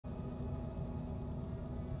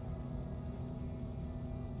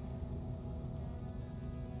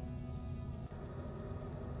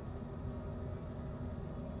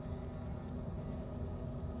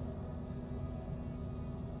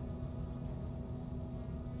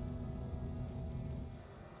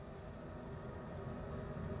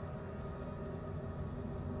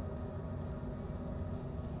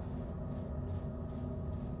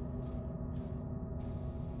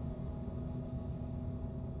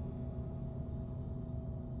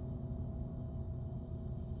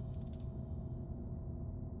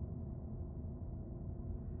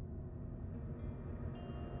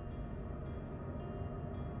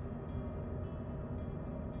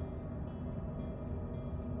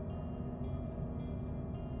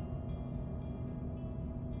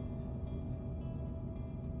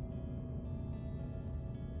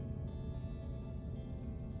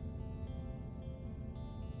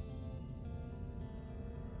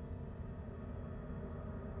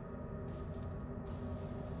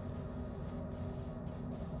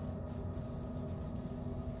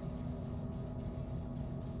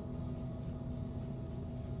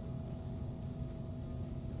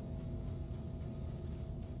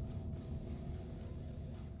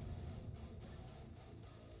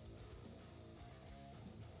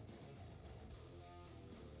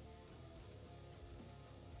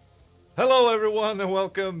Hello everyone and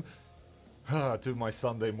welcome to my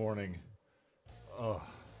Sunday morning.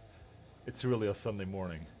 It's really a Sunday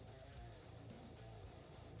morning.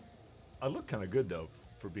 I look kind of good though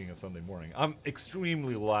for being a Sunday morning. I'm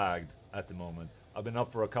extremely lagged at the moment. I've been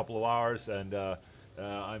up for a couple of hours and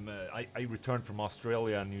I returned from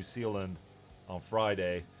Australia and New Zealand on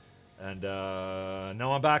Friday, and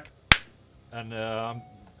now I'm back. And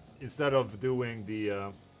instead of doing the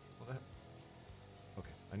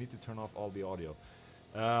okay, I need to turn off all the audio.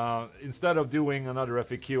 Instead of doing another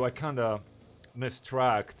FAQ, I kind of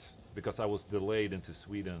mistracked because I was delayed into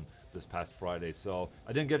Sweden this past Friday, so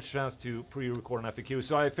I didn't get a chance to pre-record an FAQ.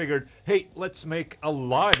 So I figured, hey, let's make a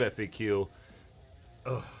live FAQ.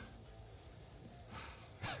 Ugh.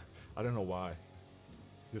 I don't know why.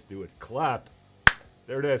 Just do it. Clap.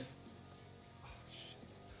 There it is. Oh, shit.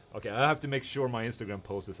 Okay, I have to make sure my Instagram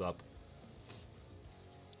post is up.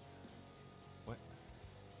 What?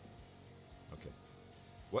 Okay.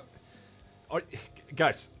 What?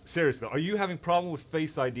 Guys, seriously, are you having problem with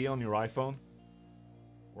Face ID on your iPhone?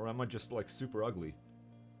 Or am I just like super ugly?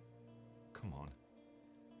 Come on.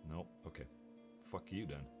 Nope. Okay. Fuck you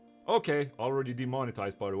then. Okay, already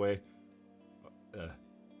demonetized by the way.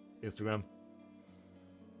 Instagram.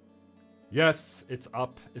 Yes, it's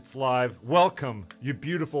up. It's live. Welcome, you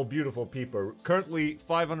beautiful, beautiful people. Currently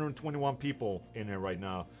 521 people in here right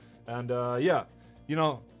now. And yeah, you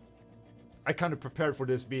know, I kind of prepared for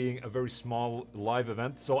this being a very small live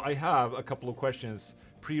event. So I have a couple of questions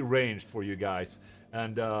pre-arranged for you guys.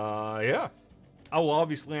 And yeah, I will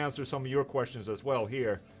obviously answer some of your questions as well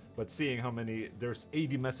here. But seeing how many, there's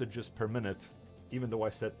 80 messages per minute, even though I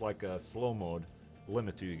set like a slow mode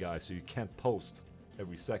limit to you guys, so you can't post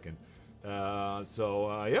every second.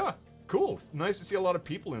 Yeah, cool. Nice to see a lot of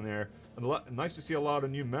people in there. And nice to see a lot of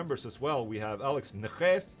new members as well. We have Alex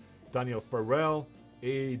Nejes, Daniel Farrell,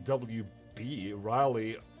 AWB,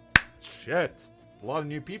 Riley. Shit, a lot of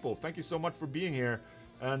new people. Thank you so much for being here.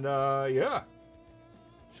 And yeah,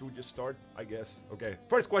 should we just start? I guess. Okay,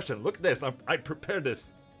 first question. Look at this. I prepared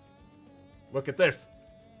this. Look at this.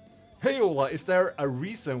 Hey Ola, is there a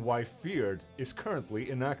reason why Feared is currently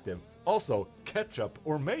inactive? Also, ketchup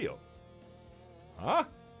or mayo? Huh?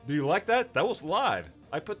 Do you like that? That was live.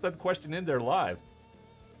 I put that question in there live.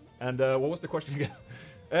 And what was the question again?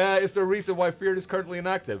 Is there a reason why Feared is currently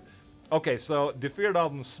inactive? Okay, so the Feared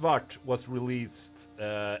album Svart was released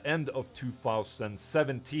end of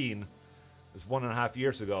 2017. It's 1.5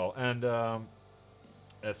 years ago. And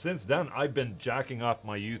since then, I've been jacking up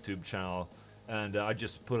my YouTube channel. And I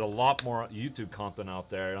just put a lot more YouTube content out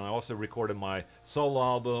there. And I also recorded my solo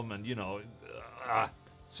album. And, you know,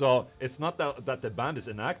 so it's not that the band is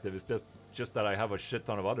inactive. It's just that I have a shit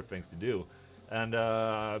ton of other things to do. And,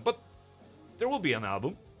 but there will be an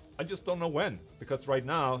album. I just don't know when. Because right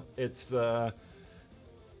now, it's, I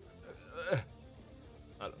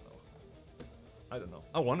don't know.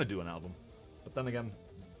 I want to do an album. But then again,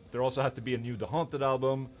 there also has to be a new The Haunted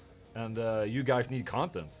album. And you guys need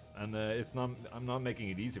content. And I'm not making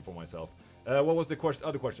it easy for myself. What was the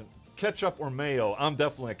other question? Ketchup or mayo? I'm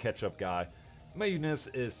definitely a ketchup guy. Mayonnaise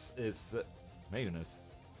is mayonnaise.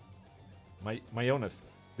 Mayonnaise.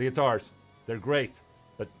 The guitars, they're great.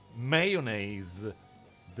 But mayonnaise,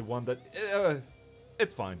 the one that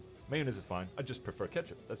it's fine. Mayonnaise is fine. I just prefer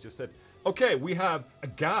ketchup. That's just it. Okay, we have a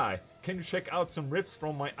guy. Can you check out some riffs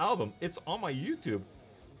from my album? It's on my YouTube.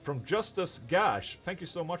 From Justice Gash. Thank you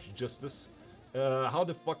so much, Justice. How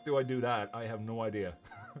the fuck do I do that? I have no idea.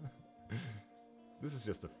 This is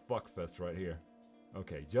just a fuckfest right here.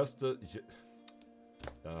 Okay,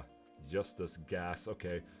 Justice Gas.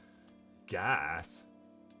 Okay, Gas.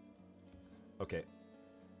 Okay,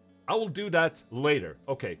 I will do that later.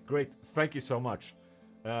 Okay, great. Thank you so much.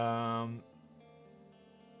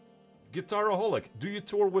 Guitaraholic, do you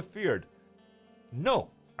tour with Feared? No.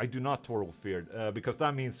 I do not tour with Feared, because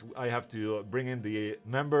that means I have to bring in the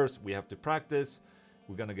members, we have to practice,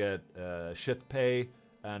 we're gonna get shit pay,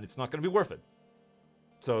 and it's not gonna be worth it.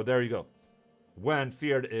 So there you go. When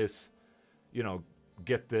Feared is, you know,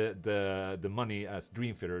 get the money as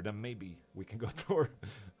Dream Theater, then maybe we can go tour,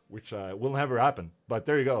 which will never happen. But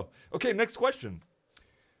there you go. Okay, next question.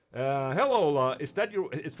 Hello, is that your?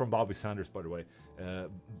 It's from Bobby Sanders, by the way.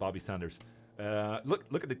 Bobby Sanders.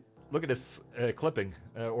 Look at this clipping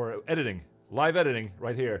or editing, live editing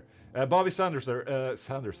right here. Bobby Sanders, sir.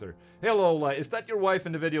 Hello, is that your wife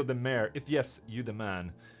in the video, The Mayor? If yes, you the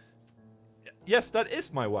man. Yes, that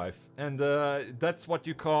is my wife, and that's what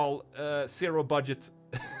you call zero budget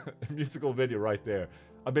musical video right there.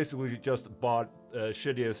 I basically just bought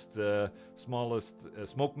shittiest, smallest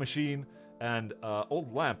smoke machine and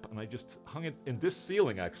old lamp, and I just hung it in this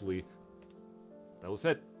ceiling actually That was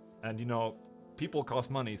it. And you know, people cost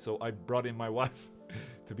money, so I brought in my wife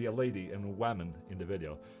to be a lady and a woman in the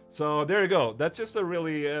video. So there you go. That's just a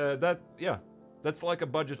really that's like a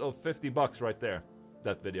budget of $50 right there.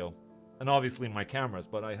 That video, and obviously my cameras,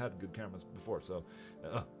 but I had good cameras before, so.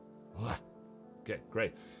 Okay,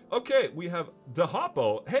 great. Okay, we have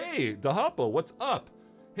Dahapo. Hey, Dahapo, what's up?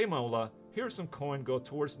 Hey, Maula, here's some coin. Go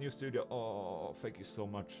towards new studio. Oh, thank you so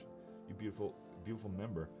much, you beautiful, beautiful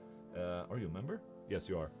member. Are you a member? Yes,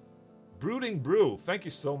 you are. Brooding Brew, thank you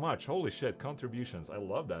so much. Holy shit, contributions. I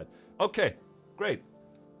love that. Okay, great.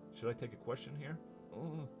 Should I take a question here?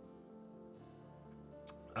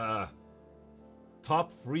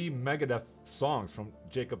 Top 3 Megadeth songs from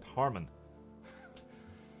Jacob Harmon.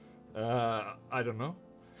 I don't know.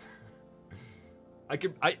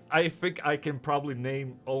 I think I can probably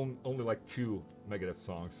name only like 2 Megadeth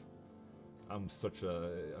songs. I'm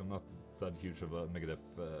not that huge of a Megadeth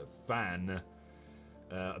fan.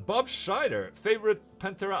 Bob Scheider, favorite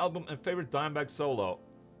Pantera album and favorite Dimebag solo.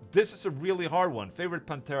 This is a really hard one. Favorite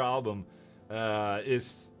Pantera album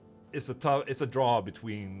is a draw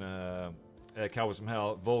between Cowards from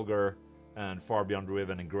Hell, Vulgar, and Far Beyond the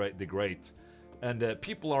Riven and The Great. And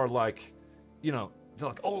people are like, you know, they're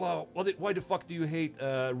like, oh, why the fuck do you hate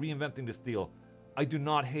Reinventing the Steel? I do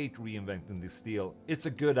not hate Reinventing the Steel. It's a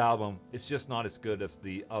good album. It's just not as good as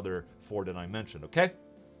the other 4 that I mentioned, okay?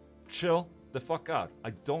 Chill the fuck out. I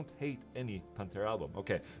don't hate any Pantera album.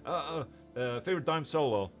 Okay. Favorite Dime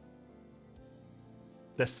solo?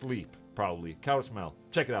 The Sleep, probably. Cowards from Hell.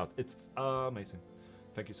 Check it out. It's amazing.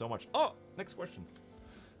 Thank you so much. Oh, next question.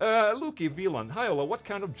 Luki Wieland, hi Ola, what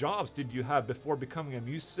kind of jobs did you have before becoming a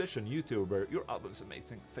musician, YouTuber? Your album is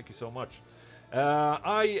amazing, thank you so much.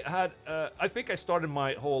 I think I started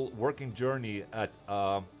my whole working journey at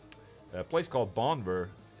a place called Bonver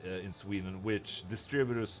in Sweden, which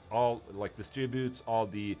distributes all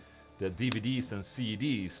the DVDs and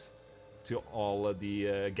CDs to all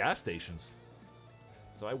the gas stations.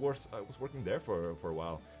 So I was working there for a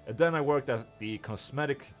while, and then I worked at the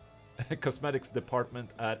cosmetics department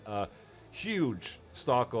at a huge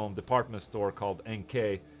Stockholm department store called NK,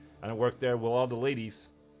 and I worked there with all the ladies,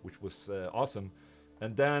 which was awesome.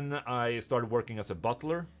 And then I started working as a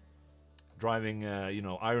butler, driving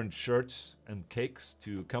ironed shirts and cakes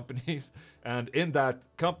to companies. And in that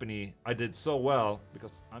company I did so well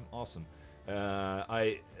because I'm awesome.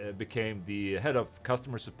 I became the head of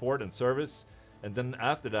customer support and service, and then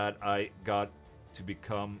after that I got to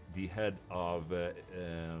become the head of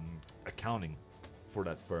accounting for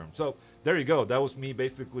that firm. So there you go. That was me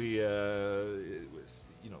basically,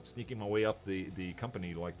 sneaking my way up the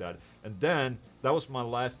company like that. And then that was my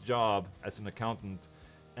last job as an accountant,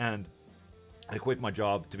 and I quit my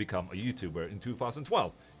job to become a YouTuber in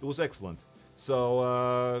 2012. It was excellent.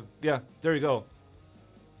 So yeah, there you go.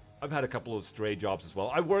 I've had a couple of stray jobs as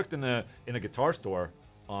well. I worked in a guitar store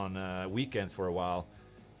on weekends for a while.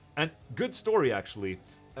 And good story, actually.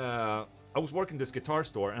 I was working this guitar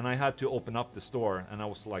store, and I had to open up the store, and I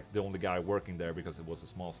was like the only guy working there because it was a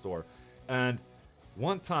small store. And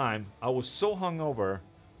one time, I was so hungover,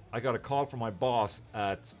 I got a call from my boss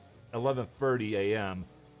at 11:30 a.m.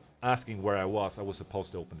 asking where I was. I was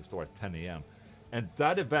supposed to open the store at 10 a.m. And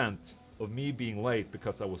that event of me being late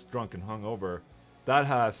because I was drunk and hungover, that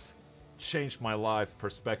has changed my life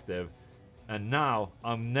perspective. And now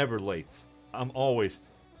I'm never late. I'm always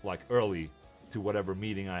like early to whatever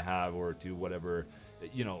meeting I have or to whatever,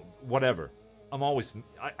 whatever.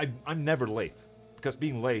 I'm never late because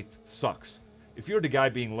being late sucks. If you're the guy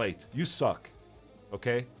being late, you suck,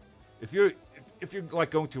 okay? If you're like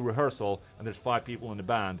going to rehearsal and there's 5 people in the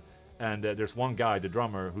band and there's one guy, the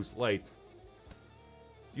drummer, who's late,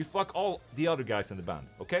 you fuck all the other guys in the band,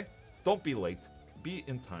 okay? Don't be late. Be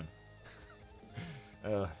in time.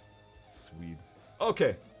 Sweet.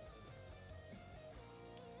 Okay.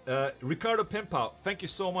 Ricardo Pimpau, thank you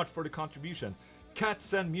so much for the contribution. Cat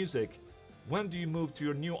Send Music, when do you move to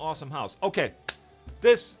your new awesome house? Okay,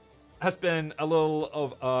 this has been a little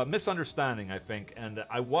of a misunderstanding, I think, and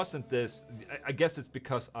I wasn't this. I guess it's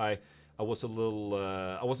because I was a little.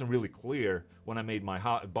 I wasn't really clear when I made my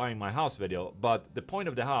buying my house video. But the point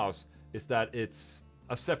of the house is that it's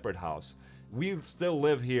a separate house. We still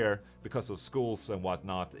live here because of schools and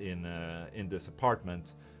whatnot in this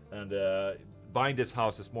apartment, and buying this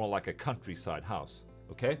house is more like a countryside house.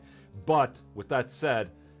 Okay, but with that said,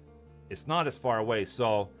 it's not as far away,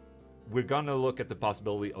 so we're gonna look at the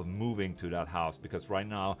possibility of moving to that house, because right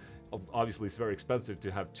now obviously it's very expensive to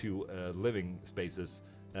have 2 living spaces,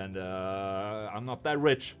 and I'm not that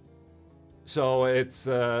rich, so it's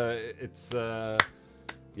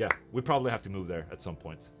yeah, we probably have to move there at some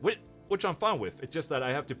point. which I'm fine with. It's just that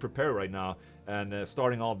I have to prepare right now and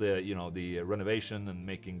starting all the, you know, the renovation and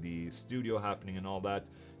making the studio happening and all that.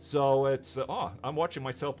 So it's, oh, I'm watching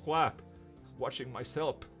myself clap. Watching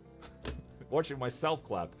myself. Watching myself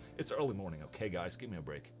clap. It's early morning, okay, guys? Give me a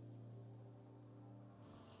break.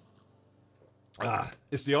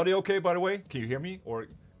 Is the audio okay, by the way? Can you hear me? Or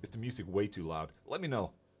is the music way too loud? Let me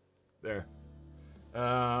know. There.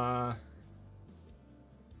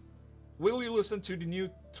 Will you listen to the new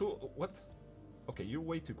tool? What? Okay, you're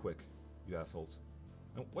way too quick, you assholes.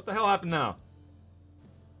 What the hell happened now?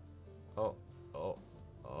 Oh.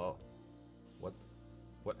 What?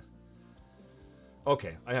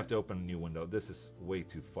 Okay, I have to open a new window. This is way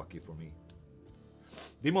too fucky for me.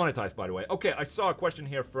 Demonetized, by the way. Okay, I saw a question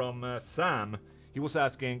here from Sam. He was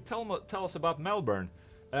asking, tell us about Melbourne.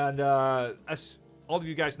 And as all of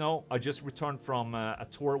you guys know, I just returned from a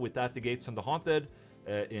tour with At the Gates and the Haunted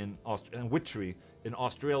in Witchery in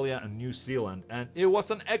Australia and New Zealand. And it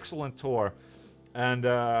was an excellent tour. And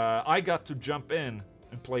I got to jump in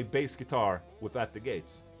and play bass guitar with At the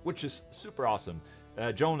Gates, which is super awesome.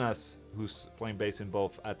 Jonas, who's playing bass in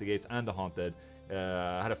both At the Gates and the Haunted,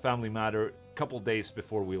 had a family matter a couple days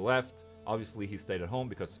before we left. Obviously, he stayed at home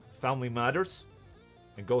because family matters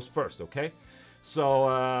and goes first, okay? So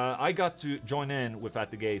I got to join in with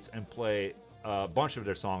At the Gates and play a bunch of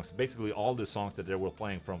their songs, basically all the songs that they were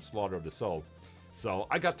playing from Slaughter of the Soul. So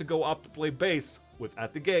I got to go up to play bass with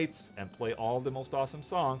At the Gates and play all the most awesome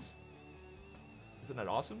songs. Isn't that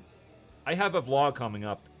awesome? I have a vlog coming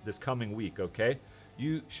up this coming week, okay?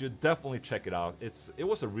 You should definitely check it out. It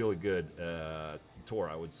was a really good tour,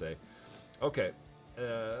 I would say. Okay.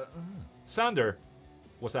 Sander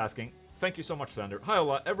was asking, thank you so much, Sander. Hi,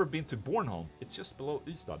 Ola. Ever been to Bornholm? It's just below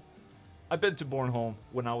Ystad. I've been to Bornholm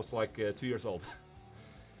when I was like 2 years old.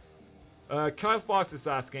 Kyle Fox is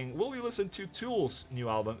asking, will you listen to Tool's new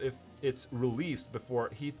album if it's released before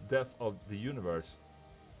Heat Death of the Universe?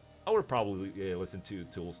 I would probably listen to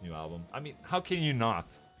Tool's new album. I mean, how can you not?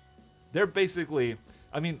 They're basically,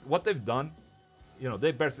 I mean, what they've done, you know,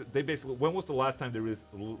 they basically, when was the last time they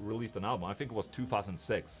released an album? I think it was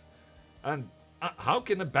 2006. And how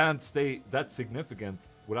can a band stay that significant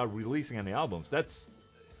without releasing any albums? That's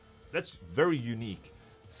very unique.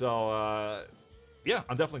 So, yeah,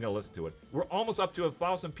 I'm definitely going to listen to it. We're almost up to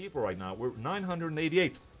 1,000 people right now. We're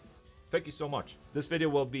 988. Thank you so much. This video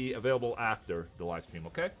will be available after the live stream,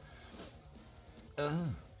 okay?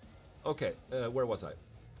 Okay, where was I?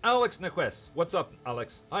 Alex Neques. What's up,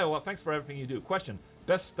 Alex? Hi, Ola. Thanks for everything you do. Question.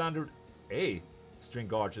 Best standard A string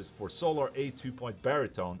gauges for Solar A 2-point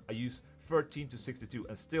baritone. I use 13 to 62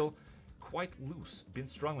 and still quite loose. Been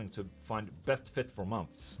struggling to find best fit for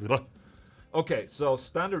months. Okay, so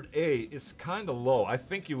standard A is kind of low. I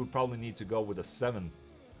think you would probably need to go with a 70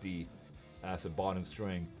 as a bottom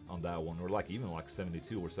string on that one, or like even like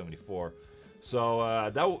 72 or 74.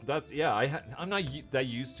 So that's yeah. I'm not that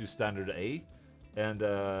used to standard A, and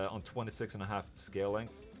on 26.5 scale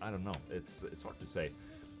length, I don't know. It's hard to say.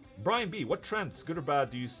 Brian B, what trends, good or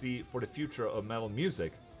bad, do you see for the future of metal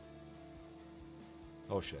music?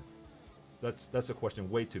 Oh shit. That's a question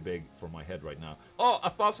way too big for my head right now. Oh,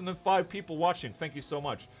 1,005 people watching. Thank you so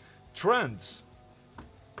much. Trends.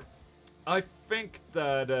 I think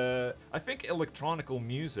that electronical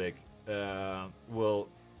music will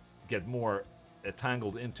get more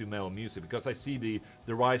tangled into metal music because I see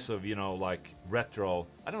the rise of, you know, like retro.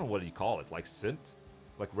 I don't know what you call it, like synth,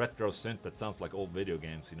 like retro synth that sounds like old video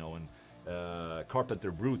games, you know. And Carpenter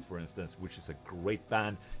Brute, for instance, which is a great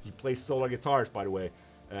band. He plays solar guitars, by the way.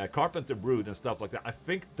 Carpenter Brute and stuff like that. I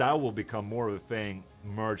think that will become more of a thing,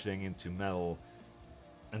 merging into metal,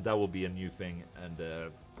 and that will be a new thing.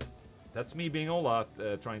 And that's me being Ola,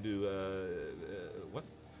 trying to what?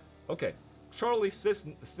 Okay, Charlie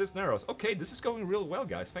Cisneros. Okay, this is going real well,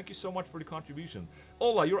 guys. Thank you so much for the contribution.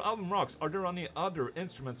 Ola, your album rocks. Are there any other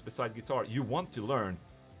instruments besides guitar you want to learn?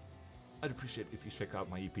 I'd appreciate if you check out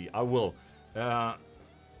my EP. I will.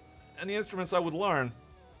 Any instruments I would learn?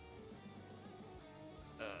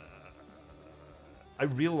 I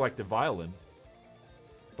really like the violin,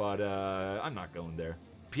 but I'm not going there.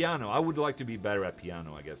 Piano, I would like to be better at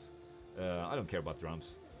piano, I guess. I don't care about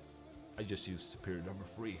drums. I just use Superior number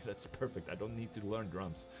 3. That's perfect. I don't need to learn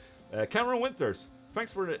drums. Cameron Winters,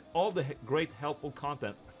 thanks for all the great, helpful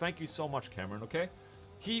content. Thank you so much, Cameron, okay?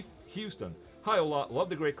 Heath Houston, hi Ola, love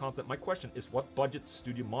the great content. My question is, what budget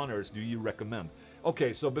studio monitors do you recommend?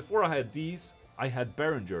 Okay, so before I had these, I had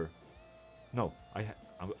Behringer. No,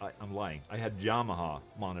 I'm lying. I had Yamaha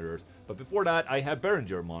monitors, but before that, I had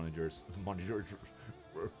Behringer monitors.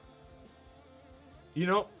 You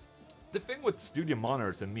know, the thing with studio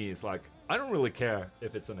monitors and me is like, I don't really care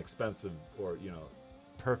if it's an expensive or, you know,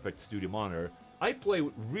 perfect studio monitor. I play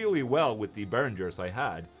really well with the Behringers I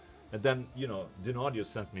had. And then, you know, Dynaudio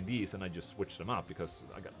sent me these and I just switched them out because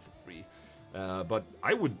I got them for free. But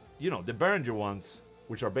I would, you know, the Behringer ones,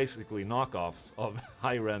 which are basically knockoffs of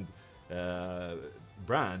higher-end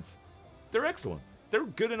brands, they're excellent. They're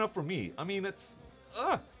good enough for me. I mean, it's...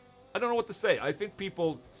 I don't know what to say. I think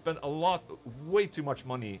people spend way too much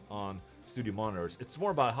money on studio monitors. It's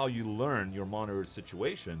more about how you learn your monitor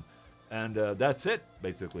situation. And that's it,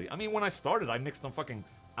 basically. I mean, when I started, I mixed on fucking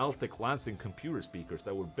Altec Lansing computer speakers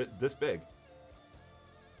that were this big.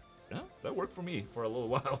 Yeah, that worked for me for a little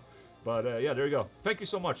while. But yeah, there you go. Thank you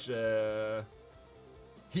so much,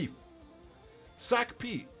 Heath. Sack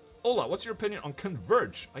P. Ola, what's your opinion on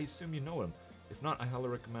Converge? I assume you know him. If not, I highly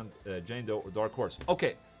recommend Jane Doe or Dark Horse.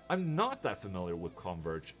 Okay, I'm not that familiar with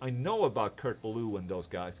Converge. I know about Kurt Ballou and those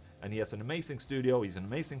guys, and he has an amazing studio. He's an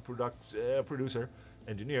amazing producer,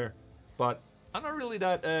 engineer, but I'm not really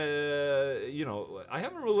that, you know, I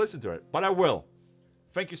haven't really listened to it, but I will.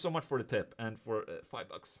 Thank you so much for the tip and for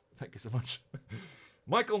 $5. Thank you so much.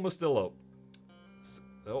 Michael Mustillo.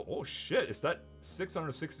 Oh shit, is that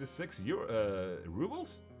 666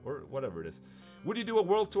 rubles? Or whatever it is. Would you do a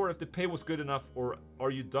world tour if the pay was good enough, or are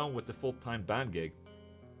you done with the full-time band gig?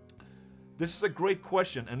 This is a great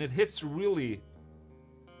question, and it hits really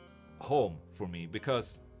home for me,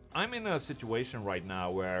 because I'm in a situation right now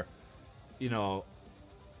where, you know,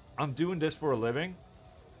 I'm doing this for a living.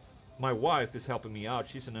 My wife is helping me out.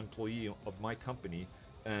 She's an employee of my company,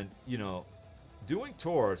 and, you know, doing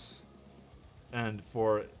tours and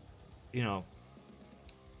for, you know,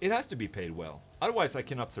 it has to be paid well. Otherwise, I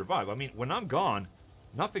cannot survive. I mean, when I'm gone,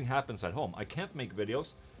 nothing happens at home. I can't make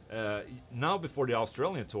videos. Now, before the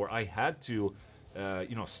Australian tour, I had to,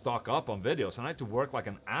 you know, stock up on videos, and I had to work like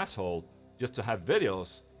an asshole just to have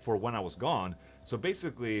videos for when I was gone. So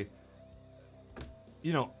basically,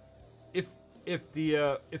 you know, if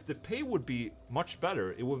the pay would be much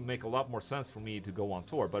better, it would make a lot more sense for me to go on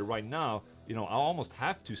tour. But right now, you know, I almost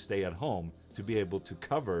have to stay at home to be able to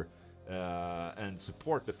cover and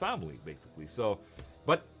support the family, basically. So,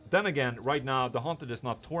 but then again, right now, The Haunted is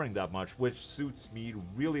not touring that much, which suits me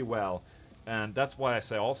really well. And that's why I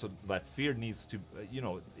say also that Fear needs to, you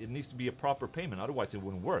know, it needs to be a proper payment. Otherwise, it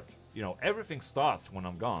wouldn't work. You know, everything stops when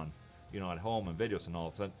I'm gone, you know, at home and videos and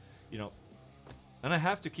all. So, you know, and I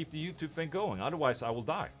have to keep the YouTube thing going. Otherwise, I will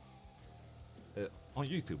die. On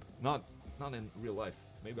YouTube, not in real life.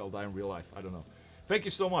 Maybe I'll die in real life. I don't know. Thank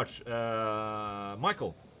you so much,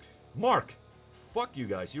 Michael. Mark, fuck you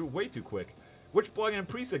guys. You're way too quick. Which plugin and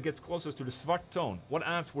preset gets closest to the Svart tone? What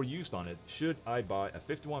amps were used on it? Should I buy a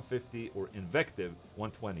 5150 or Invective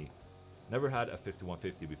 120? Never had a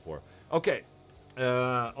 5150 before. Okay,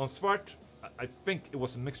 on Svart, I think it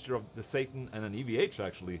was a mixture of the Satan and an EVH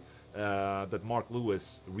actually that Mark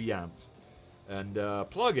Lewis reamped. And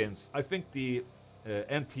plugins, I think the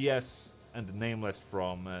NTS and the Nameless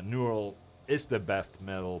from Neural is the best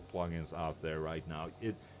metal plugins out there right now.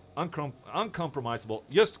 Uncompromisable.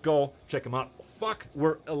 Just go check them out. Fuck,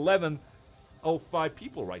 we're 11:05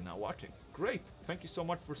 people right now watching. Great. Thank you so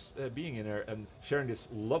much for being in there and sharing this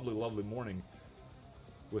lovely, lovely morning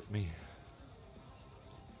with me.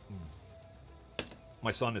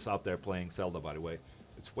 My son is out there playing Zelda, by the way.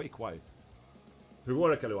 It's way quiet. Hur går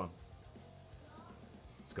det, Kaluan?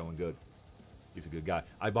 It's going good. He's a good guy.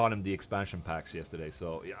 I bought him the expansion packs yesterday,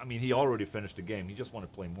 so I mean, he already finished the game. He just wanted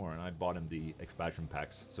to play more, and I bought him the expansion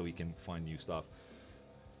packs so he can find new stuff.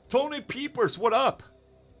 Tony Peepers, what up?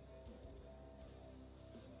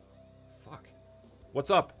 Fuck. What's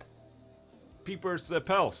up? Peepers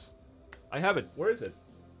Pels. I have it. Where is it?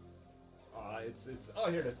 Oh,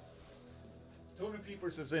 here it is. Tony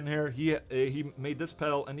Peepers is in here. He made this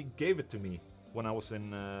pedal and he gave it to me when I was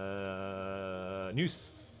in New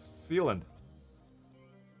Zealand.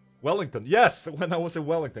 Wellington. Yes, when I was in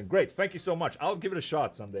Wellington. Great. Thank you so much. I'll give it a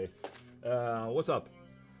shot someday. What's up?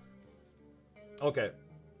 Okay.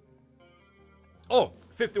 Oh,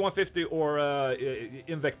 5150 or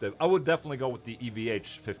Invective. I would definitely go with the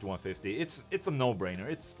EVH 5150. It's a no-brainer.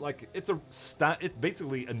 It's like it's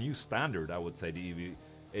basically a new standard, I would say, the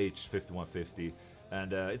EVH 5150,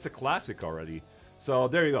 and it's a classic already. So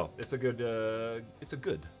there you go. It's a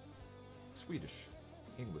good Swedish,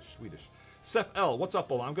 English, Swedish. Seth L, what's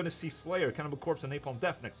up, Ola? I'm gonna see Slayer, Cannibal Corpse, and Napalm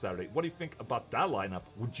Death next Saturday. What do you think about that lineup?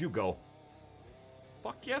 Would you go?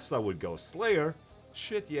 Fuck yes, I would go. Slayer,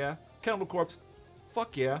 shit yeah. Cannibal Corpse,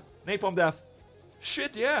 fuck yeah. Napalm Death,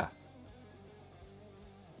 shit yeah.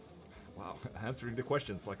 Wow, answering the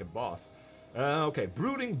questions like a boss. Okay,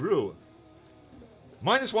 Brooding Brew.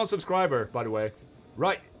 -1 subscriber, by the way.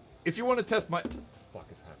 Right, if you want to test my... What the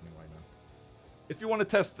fuck is happening right now? If you want to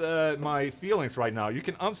test my feelings right now, you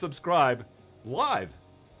can unsubscribe live.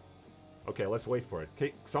 Okay, let's wait for it.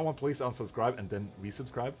 Okay, someone please unsubscribe and then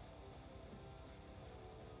resubscribe.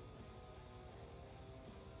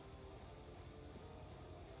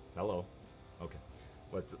 Hello. Okay.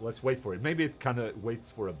 Let's wait for it. Maybe it kind of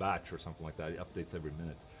waits for a batch or something like that. It updates every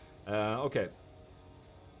minute. Okay.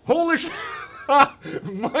 Holy shit!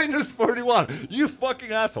 Minus 41. You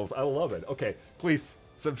fucking assholes. I love it. Okay, please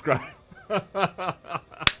subscribe.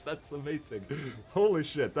 That's amazing. Holy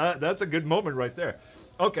shit. That's a good moment right there.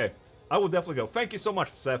 Okay. I will definitely go. Thank you so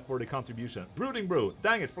much, Seth, for the contribution. Brooding Brew.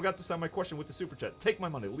 Dang it. Forgot to send my question with the super chat. Take my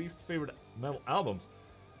money. Least favorite metal albums.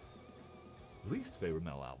 Least favorite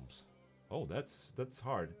metal albums. Oh, that's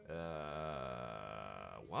hard.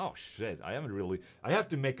 Wow, shit. I haven't really... I have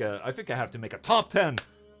to make a... I think I have to make a top 10.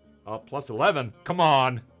 Plus 11. Come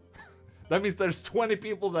on. That means there's 20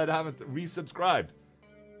 people that haven't resubscribed.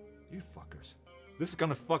 You fuckers. This is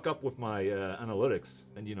gonna fuck up with my analytics.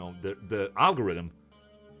 And, you know, the algorithm.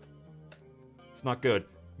 It's not good.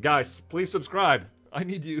 Guys, please subscribe. I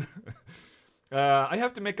need you. I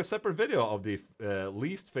have to make a separate video of the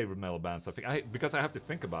least favorite metal bands, I think, because I have to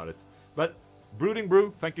think about it. But Brooding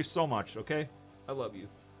Brew, thank you so much, okay? I love you.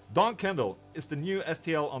 Don Kendall, is the new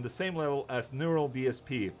STL on the same level as Neural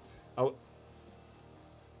DSP? Oh,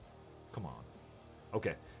 come on.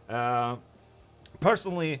 Okay.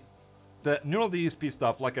 Personally, the Neural DSP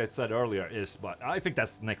stuff, like I said earlier, is, but I think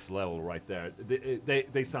that's next level right there.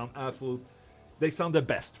 They sound absolute. They sound the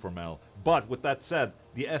best for metal. But with that said,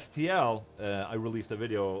 the STL, I released a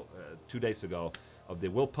video 2 days ago of the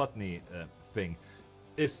Will Putney thing,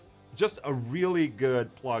 is just a really good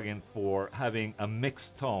plugin for having a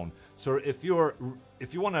mixed tone. So if you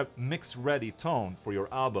want a mix ready tone for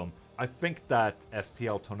your album, I think that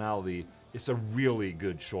STL tonality is a really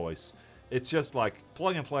good choice. It's just like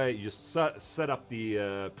plug and play. You just set up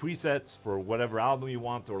the presets for whatever album you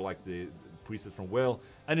want, or like the presets from Will,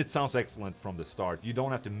 and it sounds excellent from the start. You don't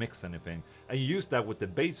have to mix anything, and you use that with the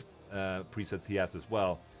bass presets he has as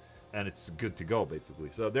well, and it's good to go basically.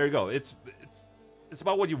 So there you go. It's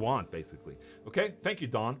about what you want basically. Okay, thank you,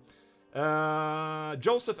 Don.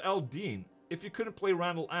 Joseph L. Dean, if you couldn't play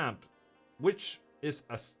Randall Amp, which is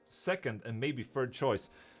a second and maybe third choice?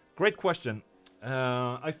 Great question.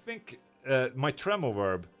 I think my Tremo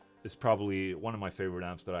Verb is probably one of my favorite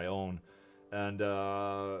amps that I own. And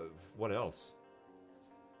what else?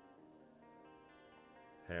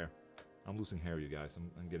 Hair. I'm losing hair, you guys.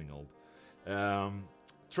 I'm getting old.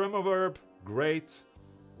 Tremo Verb, great.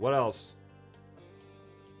 What else?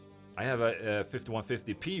 I have a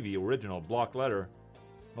 5150 PV original block letter.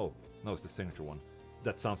 Oh, no, it's the signature one.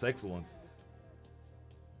 That sounds excellent.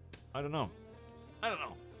 I don't know.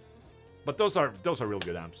 But those are real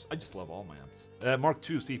good amps. I just love all my amps. Mark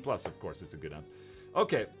II C+, of course, is a good amp.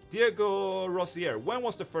 Okay, Diego Rossier. When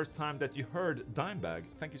was the first time that you heard Dimebag?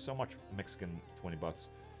 Thank you so much, Mexican 20 bucks.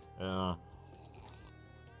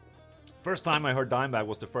 First time I heard Dimebag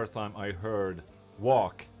was the first time I heard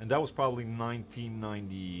Walk, and that was probably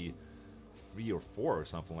 1993 or 4 or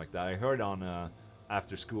something like that. I heard on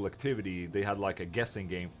after school activity they had like a guessing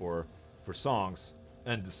game for songs,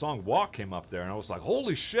 and the song Walk came up there, and I was like,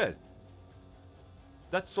 holy shit,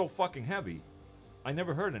 that's so fucking heavy. I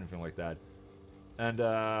never heard anything like that. And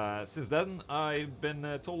since then, I've been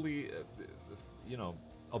totally, you know,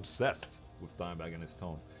 obsessed with Dimebag and his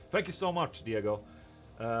tone. Thank you so much, Diego.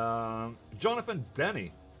 Jonathan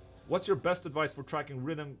Denny, what's your best advice for tracking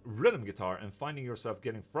rhythm guitar and finding yourself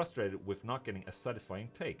getting frustrated with not getting a satisfying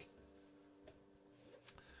take?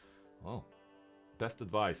 Oh, best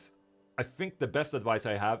advice. I think the best advice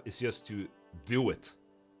I have is just to do it.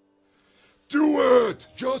 Do it!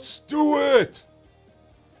 Just do it!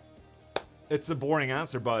 It's a boring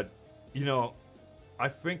answer, but, you know, I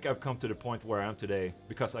think I've come to the point where I am today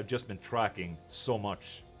because I've just been tracking so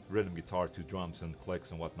much rhythm guitar to drums and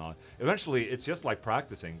clicks and whatnot. Eventually, it's just like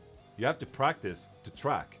practicing. You have to practice to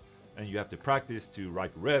track, and you have to practice to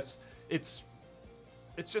write riffs. It's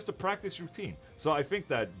just a practice routine. So I think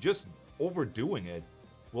that just overdoing it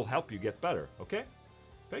will help you get better, okay?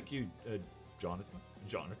 Thank you, Jonathan.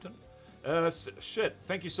 Shit,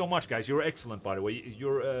 thank you so much, guys. You're excellent, by the way.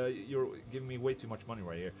 You're giving me way too much money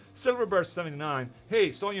right here. Silverburst79,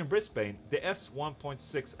 hey, saw you in Brisbane. The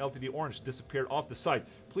S1.6 LTD Orange disappeared off the site.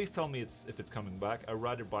 Please tell me if it's coming back. I'd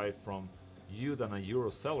rather buy it from you than a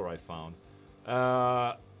Euro seller I found.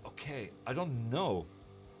 Okay, I don't know,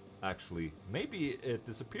 actually. Maybe it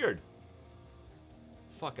disappeared.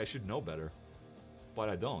 Fuck, I should know better. But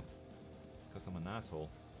I don't, because I'm an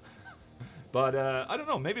asshole. But I don't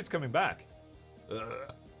know, maybe it's coming back.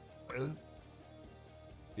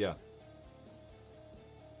 Yeah.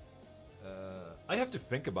 I have to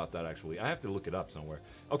think about that, actually. I have to look it up somewhere.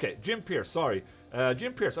 Okay, Jim Pierce, sorry.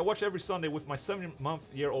 Jim Pierce, I watch every Sunday with my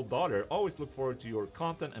 7-month-year-old daughter. Always look forward to your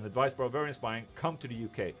content and advice, bro. Very inspiring. Come to the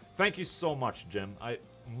UK. Thank you so much, Jim.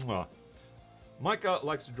 Mwah. Micah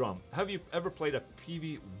likes to drum. Have you ever played a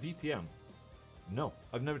PV VTM? No,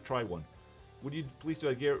 I've never tried one. Would you please do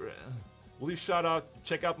a gear? Will you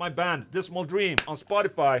check out my band, Dismal Dream, on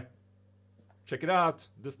Spotify? Check it out,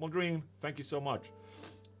 Dismal Dream. Thank you so much.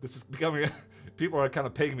 This is becoming... People are kind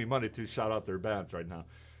of paying me money to shout out their bands right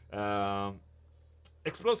now.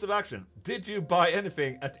 Explosive Action. Did you buy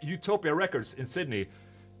anything at Utopia Records in Sydney?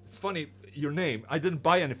 It's funny, your name. I didn't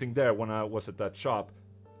buy anything there when I was at that shop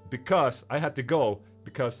because I had to go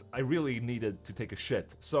because I really needed to take a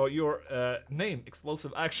shit. So your name,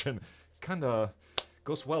 Explosive Action, kind of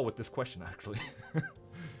goes well with this question, actually.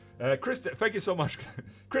 Kristen, thank you so much.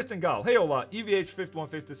 Kristen Gall. Hey, Ola. EVH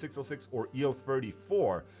 5150, 606 or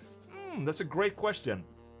EL34? That's a great question.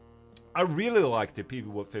 I really like the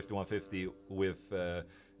PV5150 with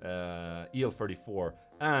EL34,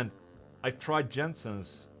 and I tried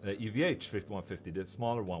Jensen's EVH 5150, the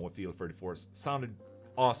smaller one with EL34s. Sounded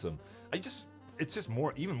awesome. It's just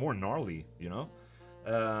even more gnarly, you know.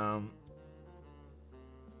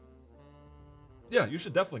 Yeah, you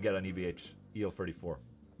should definitely get an EVH EL34.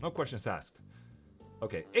 No questions asked.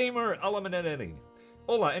 Okay, Aimer Alamaneni.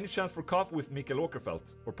 Ola, any chance for coffee with Mikael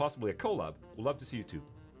Åkerfeldt? Or possibly a collab? Would love to see you too.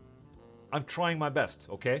 I'm trying my best,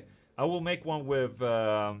 okay? I will make one with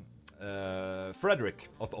Frederick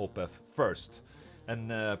of Opeth first. And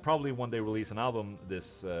probably when they release an album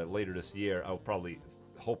later this year, I'll probably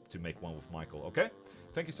hope to make one with Michael, okay?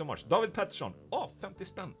 Thank you so much. David Pettersson. Oh, 50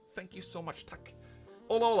 spänn. Thank you so much, tack.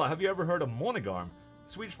 Ola, have you ever heard of Monogarm?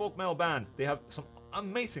 Swedish folk metal band. They have some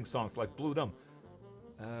amazing songs like Blue Dum.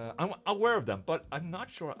 I'm aware of them, but I'm not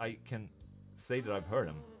sure I can say that I've heard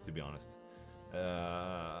them, to be honest.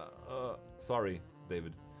 Sorry,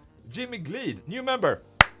 David. Jimmy Gleed, new member.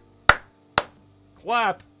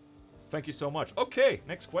 Clap. Thank you so much. Okay,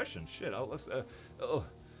 next question. Shit,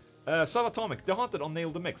 Subatomic, The Haunted on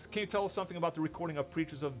Nail the Mix. Can you tell us something about the recording of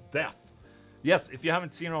Preachers of Death? Yes, if you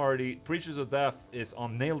haven't seen already, Preachers of Death is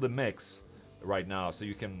on Nail the Mix right now, so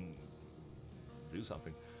you can do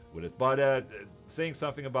something with it. But saying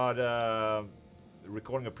something about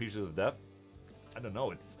recording of Preachers of Death, I don't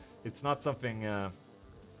know. It's not something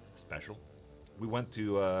special. We went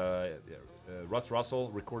to Russ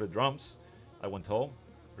Russell recorded drums. I went home,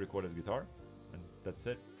 recorded guitar, and that's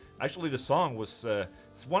it. Actually, the song was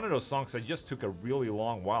it's one of those songs that just took a really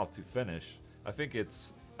long while to finish. I think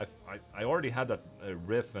I already had that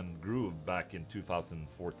riff and groove back in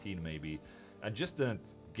 2014 maybe, and just didn't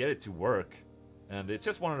get it to work. And it's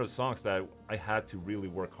just one of those songs that I had to really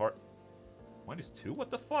work hard. -2?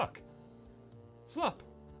 What the fuck? Slap.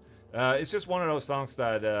 It's just one of those songs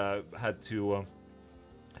that had to,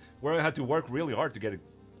 where I had to work really hard to get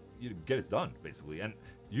it done, basically. And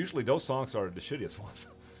usually those songs are the shittiest ones.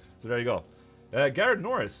 So there you go. Garrett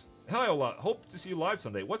Norris. Hi, Ola. Hope to see you live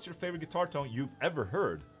someday. What's your favorite guitar tone you've ever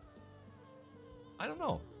heard? I don't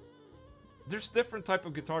know. There's different type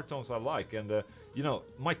of guitar tones I like, and you know,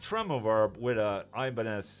 my tremolo with a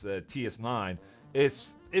Ibanez TS9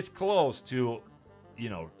 is close to, you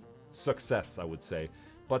know, success, I would say.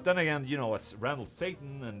 But then again, you know, it's Randall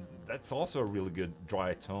Satan, and that's also a really good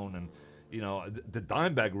dry tone, and you know, the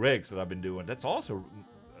Dimebag rigs that I've been doing, that's also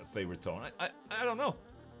a favorite tone. I don't know.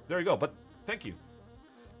 There you go. But thank you.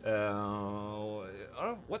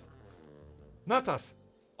 What? Natas.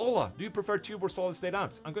 Ola, do you prefer tube or solid state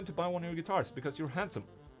amps? I'm going to buy one of your guitars because you're handsome.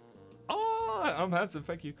 Oh, I'm handsome,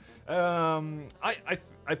 thank you.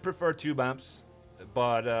 I prefer tube amps,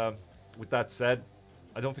 but with that said,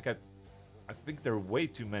 I don't think I think there are way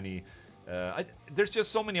too many. There's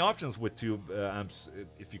just so many options with tube amps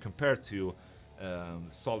if you compare to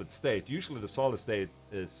solid state. Usually the solid state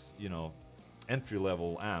is, you know,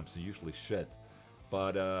 entry-level amps and usually shit.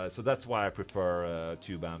 But so that's why I prefer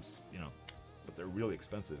tube amps, you know. But they're really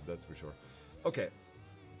expensive, that's for sure. Okay.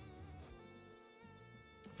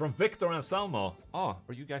 From Victor and Salmo. Oh,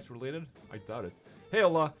 are you guys related? I doubt it. Hey,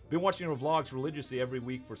 Ola. Been watching your vlogs religiously every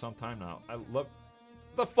week for some time now. I love...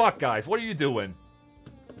 The fuck, guys? What are you doing?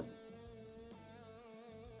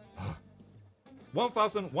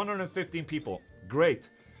 1,115 people. Great.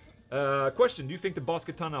 Question. Do you think the Boss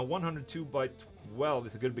Katana 102x12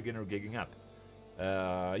 is a good beginner gigging app?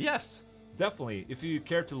 Yes. Definitely, if you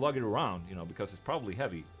care to lug it around, you know, because it's probably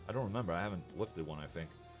heavy. I don't remember, I haven't lifted one, I think.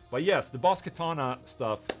 But yes, the Boss Katana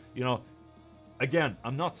stuff, you know, Again,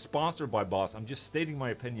 I'm not sponsored by Boss. I'm just stating my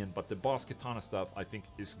opinion, but the Boss Katana stuff I think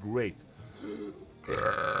is great.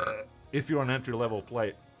 If you're an entry-level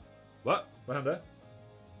play. What? What happened there?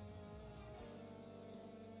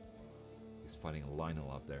 He's fighting a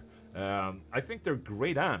Lionel out there. I think they're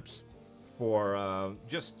great amps for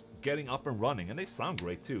just getting up and running, and they sound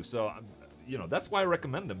great too. So, you know, that's why I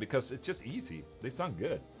recommend them, because it's just easy. They sound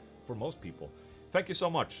good for most people. Thank you so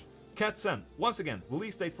much. Cat Sen, once again,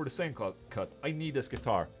 release date for the same cut. I need this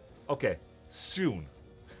guitar. Okay, soon.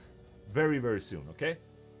 Very, very soon, okay?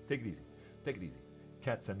 Take it easy. Take it easy.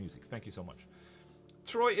 Cat Sen Music, thank you so much.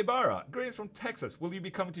 Troy Ibarra, greetings from Texas. Will you be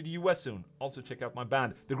coming to the US soon? Also check out my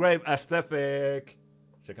band, The Grave Aesthetic.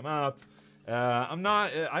 Check them out. I'm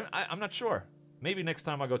not sure. Maybe next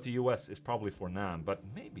time I go to US is probably for NAMM, but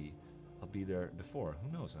maybe I'll be there before.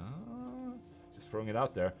 Who knows? Just throwing it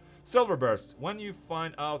out there. Silverburst, when you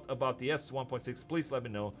find out about the S1.6, please let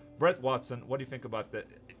me know. Brett Watson, what do you think about that?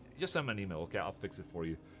 Just send me an email, okay? I'll fix it for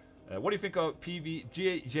you. What do you think of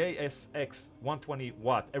JSX 120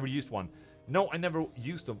 watt? Ever used one? No, I never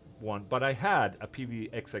used one, but I had a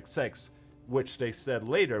PVXXX, which they said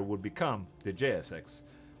later would become the JSX.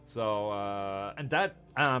 So, and that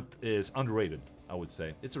amp is underrated, I would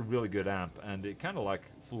say. It's a really good amp, and it kind of like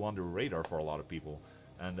flew under the radar for a lot of people.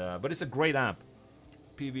 And but it's a great amp.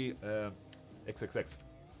 PVXXX.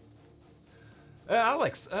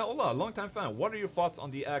 Alex, hola, long-time fan. What are your thoughts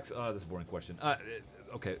on the X? That's a boring question.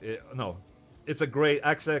 Okay, no. It's a great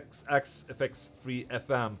XFX3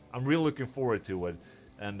 FM. I'm really looking forward to it.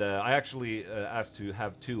 And I actually asked to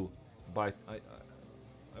have two. I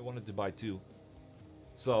wanted to buy two.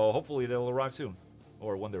 So hopefully they'll arrive soon.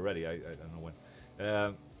 Or when they're ready. I don't know when.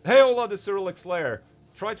 Hey, hola, the Cyrillic Slayer.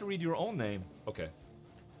 Try to read your own name. Okay.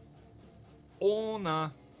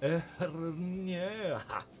 Ona.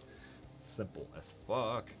 Simple as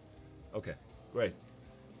fuck. Okay, great.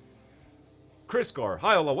 Chris Gar.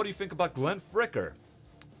 Hi, hola. What do you think about Glenn Fricker?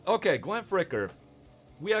 Okay, Glenn Fricker.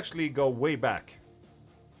 We actually go way back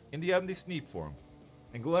in the Andy Sneap forum.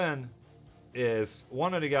 And Glenn is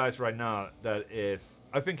one of the guys right now that is...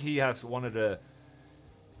 I think he has one of the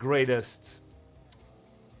greatest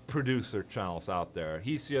producer channels out there.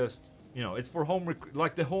 He's just... You know, it's for home,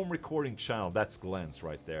 like the home recording channel. That's Glenn's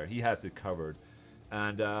right there. He has it covered,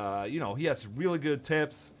 and you know, he has really good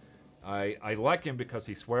tips. I like him because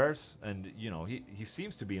he swears, and you know, he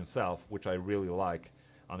seems to be himself, which I really like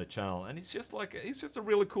on the channel. And he's just a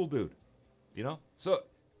really cool dude, you know. So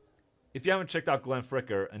if you haven't checked out Glenn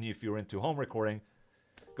Fricker, and if you're into home recording,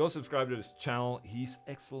 go subscribe to his channel. He's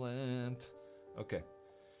excellent. Okay.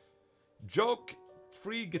 Joke.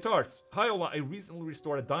 Free guitars. Hi, Ola. I recently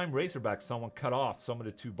restored a dime Razorback. Someone cut off some of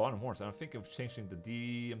the two bottom horns, and I'm thinking of changing the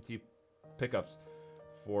DMT pickups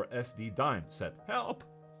for SD dime set. Help!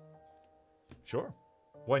 Sure.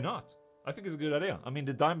 Why not? I think it's a good idea. I mean,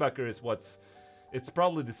 the Dimebacker is it's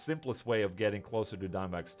probably the simplest way of getting closer to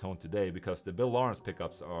Dimeback's tone today, because the Bill Lawrence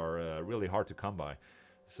pickups are really hard to come by.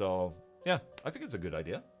 So, yeah, I think it's a good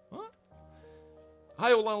idea. Huh?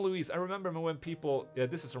 Hi, Olan Luis. I remember when people...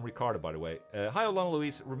 this is from Ricardo, by the way. Hi, Olan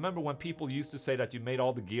Luis. Remember when people used to say that you made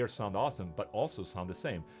all the gear sound awesome, but also sound the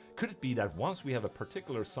same? Could it be that once we have a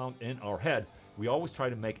particular sound in our head, we always try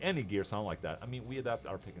to make any gear sound like that? I mean, we adapt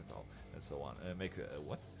our picking style and so on.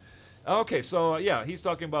 What? Okay, so, yeah, he's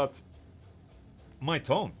talking about my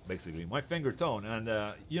tone, basically. My finger tone.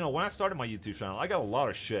 And, you know, when I started my YouTube channel, I got a lot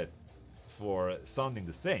of shit for sounding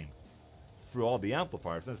the same through all the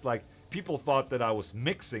amplifiers. And it's like... People thought that I was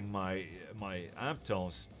mixing my amp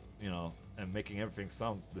tones, you know, and making everything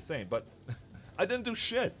sound the same, but I didn't do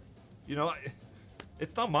shit. You know,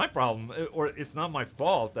 it's not my problem, or it's not my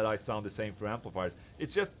fault that I sound the same for amplifiers.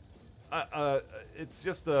 It's just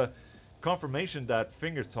a confirmation that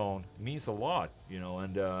finger tone means a lot, you know,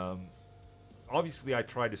 and obviously I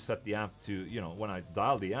try to set the amp to, you know, when I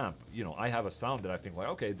dial the amp, you know, I have a sound that I think like,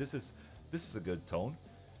 okay, this is a good tone,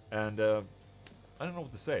 and I don't know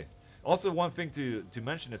what to say. Also, one thing to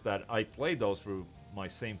mention is that I play those through my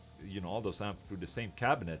same, you know, all those amps through the same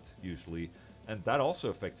cabinet usually, and that also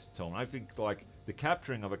affects tone. I think like the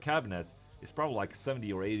capturing of a cabinet is probably like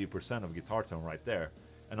 70 or 80% of guitar tone right there,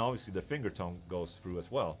 and obviously the finger tone goes through as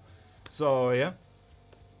well. So yeah,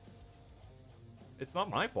 it's not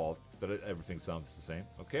my fault that everything sounds the same.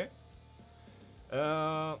 Okay.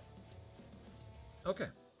 Okay.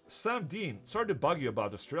 Sam Dean, sorry to bug you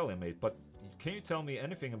about Australia, mate, but can you tell me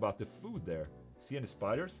anything about the food there? See any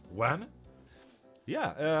spiders? Wham?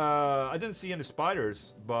 Yeah, I didn't see any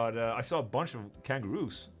spiders, but I saw a bunch of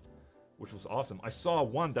kangaroos, which was awesome. I saw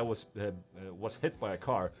one that was hit by a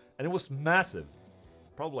car, and it was massive.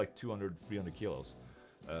 Probably like 200, 300 kilos.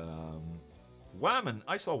 Whammon.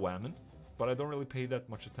 I saw Whammon, but I don't really pay that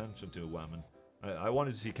much attention to Whammon. I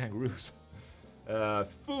wanted to see kangaroos.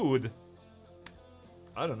 Food.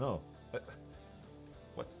 I don't know.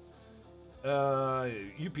 What?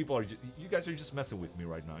 You people are. You guys are just messing with me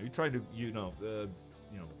right now. You try to,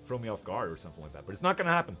 throw me off guard or something like that. But it's not gonna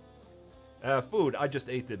happen. Food. I just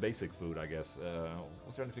ate the basic food, I guess.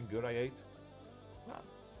 Was there anything good I ate? Well,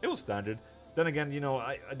 it was standard. Then again,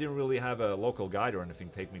 I didn't really have a local guide or anything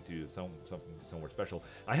take me to somewhere special.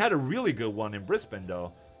 I had a really good one in Brisbane,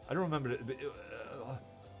 though. I don't remember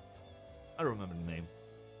I don't remember the name.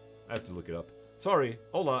 I have to look it up. Sorry.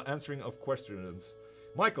 Hola, answering of questions.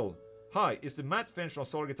 Michael, hi. Is the matte finish on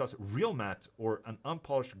solar guitars real matte or an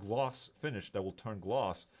unpolished gloss finish that will turn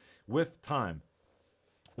gloss with time?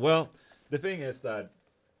 Well, the thing is that...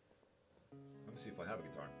 Let me see if I have a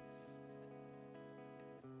guitar.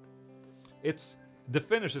 The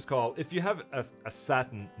finish is called, if you have a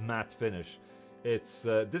satin matte finish, it's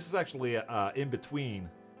this is actually in between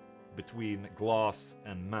gloss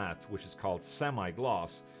and matte, which is called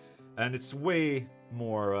semi-gloss, and it's way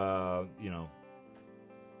more the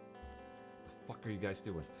fuck are you guys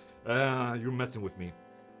doing? You're messing with me.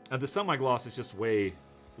 And the semi-gloss is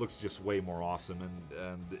looks just way more awesome,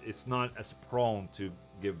 and it's not as prone to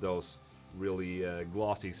give those really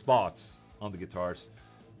glossy spots on the guitars.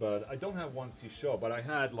 But I don't have one to show, but I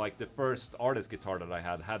had, like, the first artist guitar that I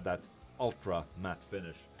had that ultra matte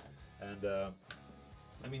finish. And,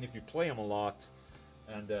 I mean, if you play them a lot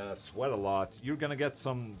and sweat a lot, you're gonna get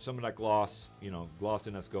some of that gloss,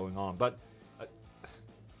 glossiness going on. But,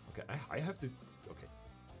 okay, I have to, okay.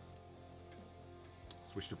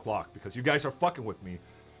 Switch to clock, because you guys are fucking with me.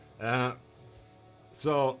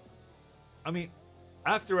 So, I mean,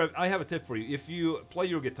 after I have a tip for you. If you play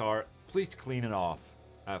your guitar, please clean it off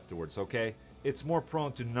afterwards, okay? It's more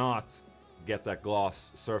prone to not get that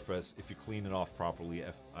gloss surface if you clean it off properly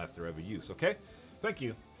after every use, okay? Thank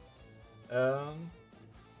you.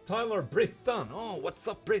 Tyler Britton. Oh, what's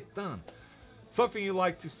up, Britton? Something you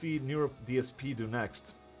like to see Neuro DSP do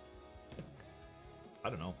next? I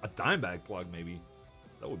don't know. A dime bag plug, maybe.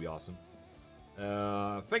 That would be awesome.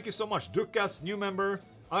 Thank you so much. Dukas, new member.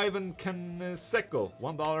 Ivan Canesecco,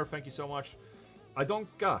 $1. Thank you so much.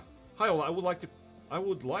 Idonka. Hi, Ola. I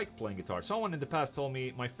would like playing guitar. Someone in the past told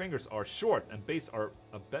me my fingers are short and bass are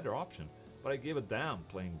a better option. But I give a damn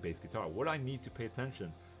playing bass guitar. Would I need to pay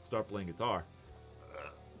attention? Start playing guitar?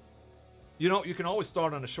 You can always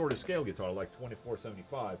start on a shorter scale guitar, like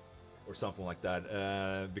 2475 or something like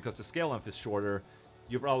that. Because the scale length is shorter,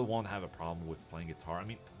 you probably won't have a problem with playing guitar. I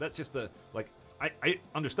mean, that's just I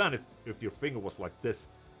understand if your finger was like this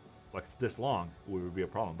long, it would be a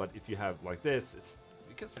problem. But if you have like this, it's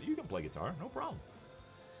because you can play guitar, no problem.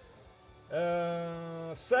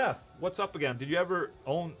 Seth, what's up again? Did you ever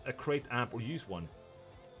own a crate amp or use one?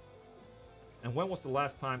 And when was the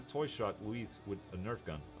last time Toy shot Louise with a Nerf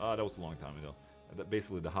gun? That was a long time ago.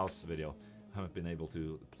 Basically the house video. I haven't been able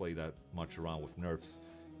to play that much around with Nerfs.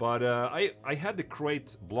 But I had the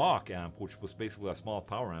crate block amp, which was basically a small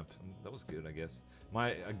power amp. And that was good, I guess.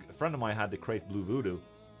 A friend of mine had the crate Blue Voodoo,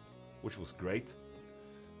 which was great.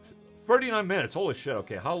 39 minutes, holy shit.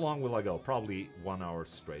 Okay, how long will I go? Probably 1 hour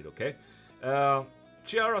straight, okay?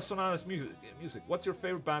 Chiara Sonatas music. What's your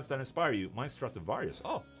favorite bands that inspire you? Mine's Stratovarius.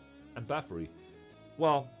 Oh, and Baffery.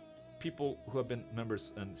 Well, people who have been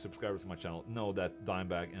members and subscribers to my channel know that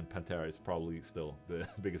Dimebag and Pantera is probably still the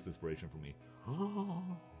biggest inspiration for me.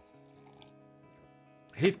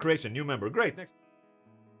 Hate Creation, new member. Great, next.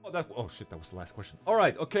 Oh shit, that was the last question.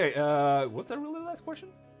 Alright, okay, was that really the last question?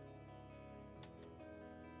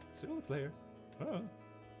 Still clear.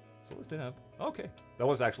 So let's up. Okay, that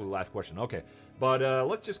was actually the last question. Okay, but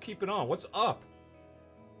let's just keep it on. What's up?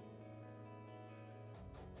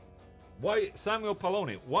 Why, Samuel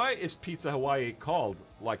Paloni, why is Pizza Hawaii called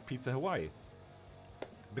like Pizza Hawaii?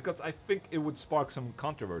 Because I think it would spark some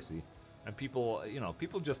controversy. And people,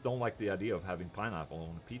 people just don't like the idea of having pineapple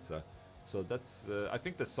on a pizza. So that's, I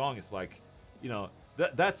think the song is like,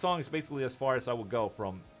 that song is basically as far as I would go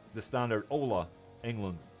from the standard Ola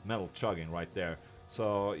Englund metal chugging right there.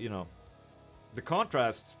 So, the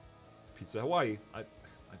contrast, Pizza Hawaii, I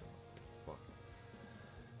don't know. Fuck.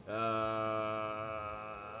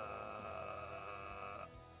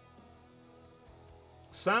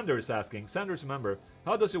 Sanders asking, Sanders member,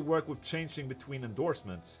 how does it work with changing between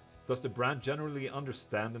endorsements? Does the brand generally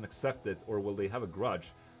understand and accept it, or will they have a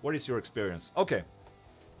grudge? What is your experience? Okay,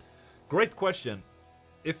 great question.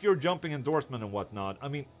 If you're jumping endorsement and whatnot, I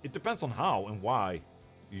mean, it depends on how and why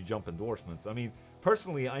you jump endorsements. I mean,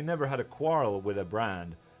 personally, I never had a quarrel with a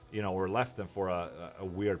brand you know, or left them for a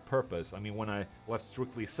weird purpose. I mean, when I left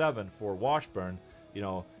Strictly 7 for Washburn, you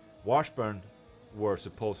know, Washburn were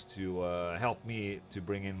supposed to help me to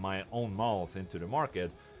bring in my own models into the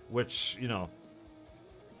market, which, you know,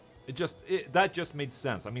 that just made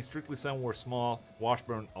sense. I mean, Strictly 7 were small,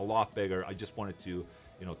 Washburn a lot bigger. I just wanted to,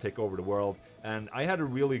 you know, take over the world, and I had a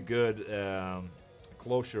really good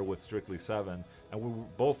closure with Strictly 7, and we were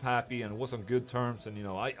both happy, and it was on good terms, and, you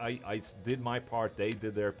know, I did my part, they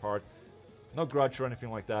did their part, no grudge or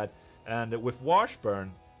anything like that. And with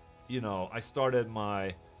Washburn, you know, I started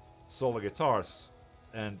my solo guitars,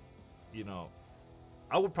 and, you know,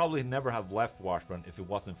 I would probably never have left Washburn if it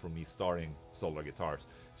wasn't for me starting solo guitars.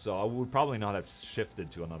 So I would probably not have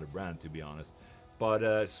shifted to another brand, to be honest.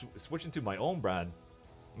 But switching to my own brand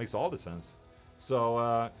makes all the sense.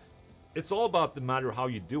 So it's all about the matter how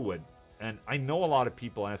you do it. And I know a lot of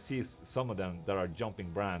people, and I see some of them that are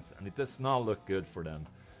jumping brands, and it does not look good for them.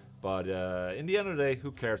 But in the end of the day,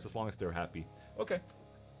 who cares as long as they're happy? Okay,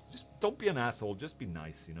 just don't be an asshole, just be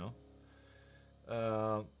nice, you know?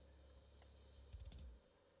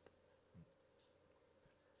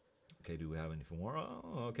 Okay, do we have anything more?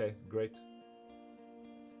 Oh, okay, great.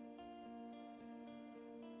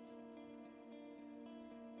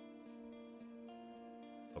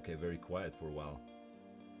 Okay, very quiet for a while.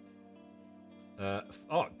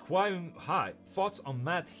 Hi. Thoughts on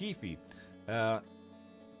Matt Heafy?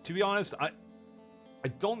 To be honest, I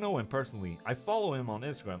don't know him personally. I follow him on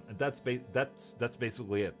Instagram, and that's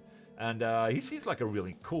basically it. And he seems like a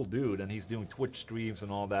really cool dude, and he's doing Twitch streams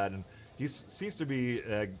and all that, and he seems to be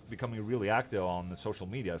becoming really active on the social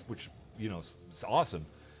medias, which, you know, is awesome.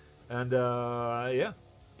 And yeah,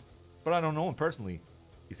 but I don't know him personally.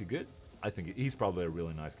 Is he good? I think he's probably a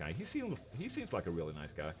really nice guy. He seems like a really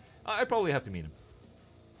nice guy. I probably have to meet him.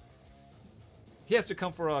 He has to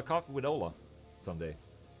come for a coffee with Ola someday.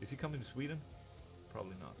 Is he coming to Sweden?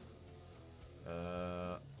 Probably not.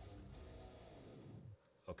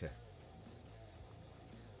 Okay.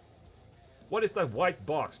 What is that white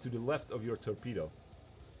box to the left of your torpedo?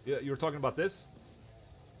 Yeah, you're talking about this?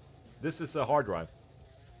 This is a hard drive.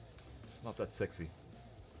 It's not that sexy.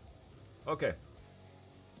 Okay.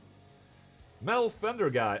 Metal Fender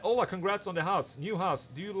guy. Ola, congrats on the house. New house.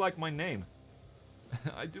 Do you like my name?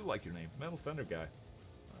 I do like your name. Metal Fender guy.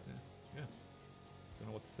 Yeah. Don't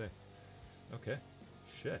know what to say. Okay.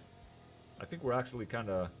 Shit. I think we're actually kind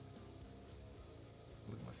of...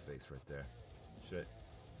 Look at my face right there. Shit.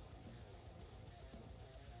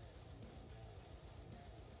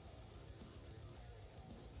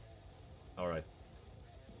 Alright.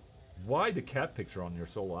 Why the cat picture on your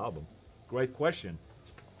solo album? Great question.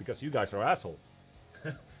 It's because you guys are assholes.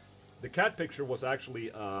 The cat picture was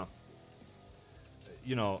actually,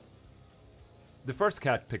 you know, the first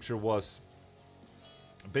cat picture was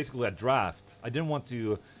basically a draft. I didn't want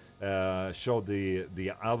to show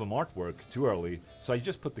the album artwork too early, so I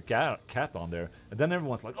just put the cat on there, and then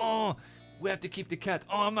everyone's like, "Oh, we have to keep the cat.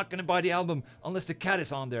 Oh, I'm not gonna buy the album unless the cat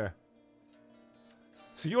is on there."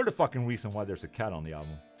 So you're the fucking reason why there's a cat on the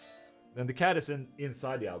album. Then the cat is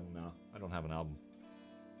inside the album now. I don't have an album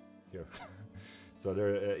here. So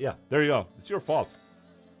there, yeah, there you go. It's your fault.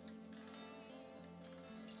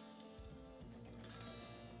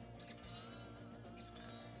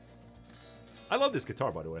 I love this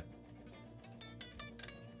guitar, by the way.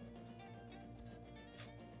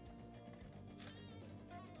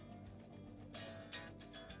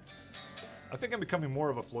 I think I'm becoming more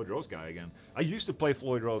of a Floyd Rose guy again. I used to play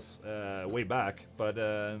Floyd Rose way back, but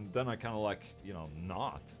then I kind of like, you know,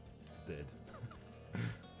 not did.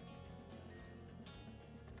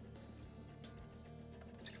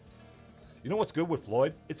 You know what's good with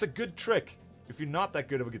Floyd? It's a good trick. If you're not that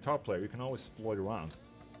good of a guitar player, you can always Floyd around.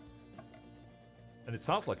 And it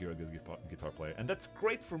sounds like you're a good guitar player, and that's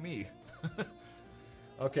great for me.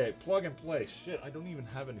 Okay, plug and play. Shit, I don't even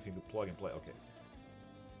have anything to plug and play. Okay.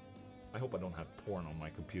 I hope I don't have porn on my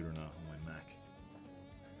computer now, on my Mac.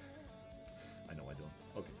 I know I don't.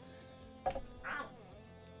 Okay. Ow!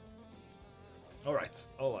 Alright,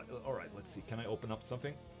 alright, let's see. Can I open up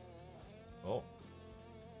something? Oh.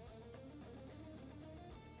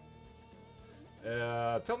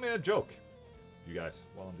 Tell me a joke, you guys,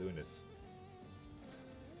 while I'm doing this.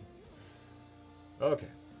 Okay.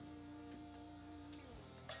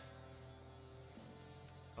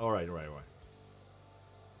 Alright.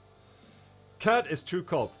 Cat is true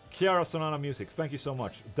cult. Kiara Sonana Music, thank you so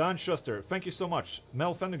much. Dan Schuster, thank you so much.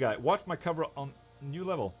 Mel Fender Guy, watch my cover on new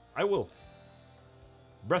level. I will.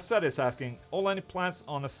 Brasset is asking, all any plans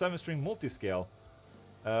on a 7-string multi-scale?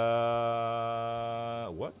 What?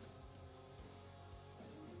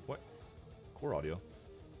 What? Core audio?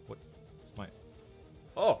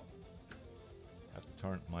 Oh! I have to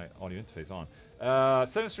turn my audio interface on.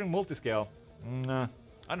 7-string multiscale.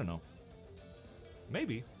 I don't know.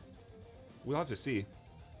 Maybe. We'll have to see.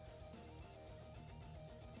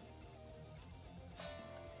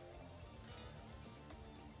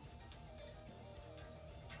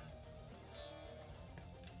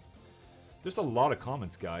 There's a lot of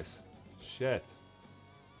comments, guys. Shit.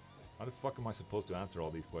 How the fuck am I supposed to answer all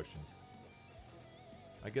these questions?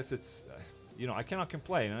 I guess it's... you know, I cannot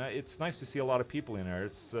complain. It's nice to see a lot of people in there.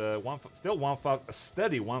 It's still a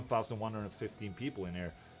steady 1,115 people in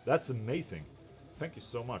here. That's amazing. Thank you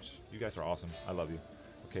so much. You guys are awesome. I love you.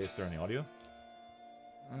 Okay, is there any audio?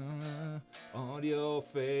 Audio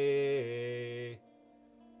fade.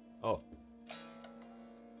 Oh.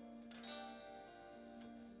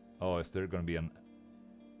 Oh, is there gonna be an...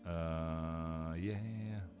 yeah.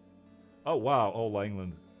 Oh, wow. Ola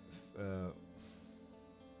England.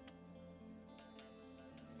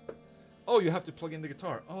 Oh, you have to plug in the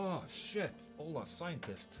guitar. Oh, shit. Ola,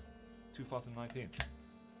 scientist. 2019.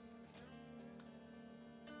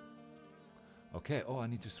 Okay. Oh, I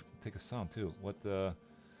need to take a sound too. What?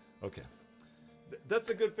 Okay.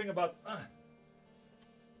 That's a good thing about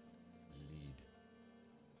lead.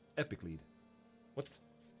 Epic lead. What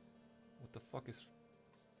the fuck is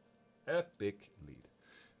epic lead?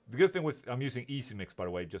 The good thing with I'm using Easy Mix, by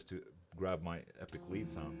the way, just to grab my epic lead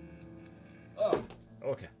sound. Oh,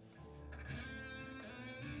 okay.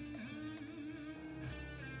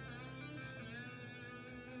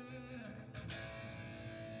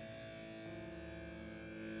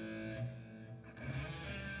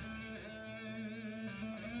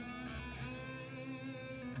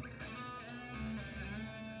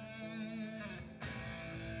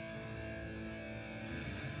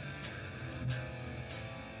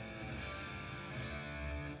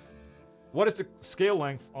 What is the scale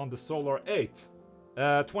length on the Solar 8?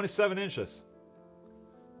 27 inches.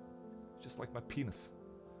 Just like my penis.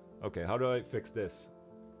 Okay, how do I fix this?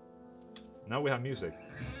 Now we have music.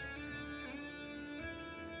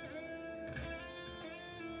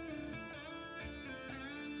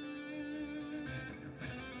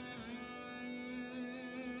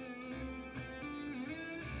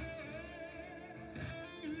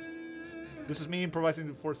 This is me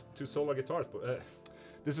improvising for two Solar guitars.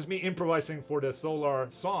 This is me improvising for the Solar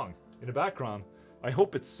song in the background. I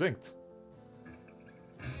hope it's synced.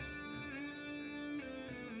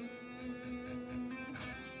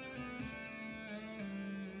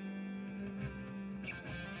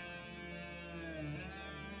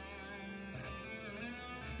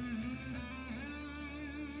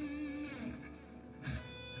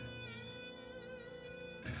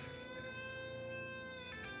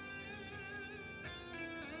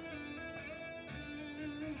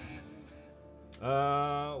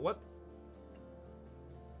 What?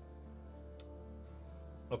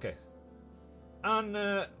 Okay. And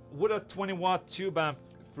would a 20-watt tube amp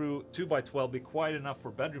through 2x12 be quite enough for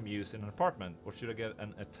bedroom use in an apartment, or should I get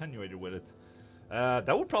an attenuator with it?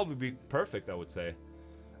 That would probably be perfect, I would say,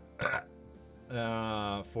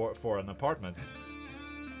 for an apartment.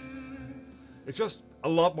 It's just a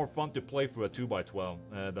lot more fun to play through a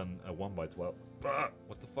 2x12 than a 1x12.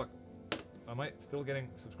 What the fuck? Am I still getting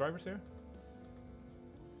subscribers here?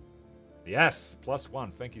 Yes,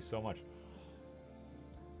 +1. Thank you so much.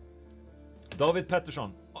 David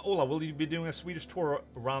Pettersson. Ola, will you be doing a Swedish tour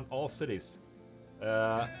around all cities?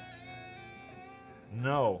 No,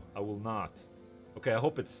 I will not. Okay, I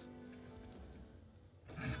hope it's...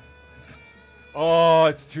 Oh,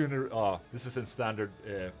 it's tuner. Oh, this is in standard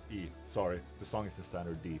E. Sorry, the song is in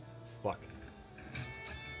standard D. Fuck.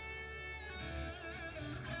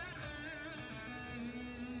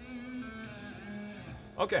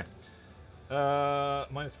 Okay.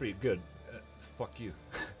 -3. Good. Fuck you.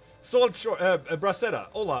 Solid short. Bracetta.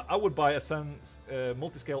 Ola, I would buy a Sense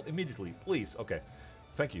multiscale immediately, please. Okay.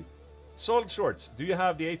 Thank you. Solid shorts. Do you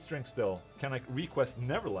have the 8-string still? Can I request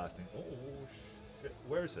Neverlasting? Oh shit.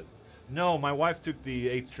 Where is it? No, my wife took the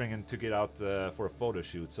 8-string and took it out for a photo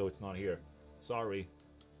shoot, so it's not here. Sorry.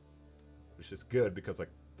 Which is good because I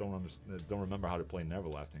don't remember how to play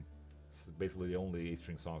Neverlasting. This is basically the only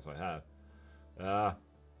 8-string songs I have.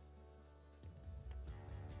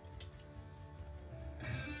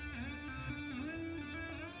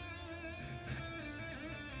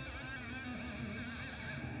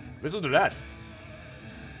 Listen to that.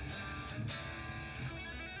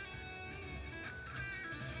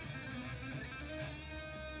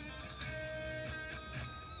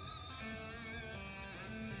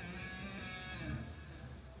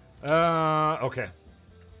 Okay.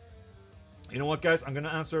 You know what, guys? I'm gonna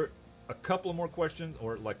answer a couple more questions,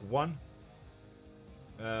 or like one.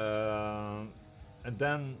 And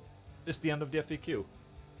then it's the end of the FAQ.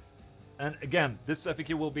 And again, this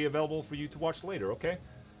FAQ will be available for you to watch later, okay?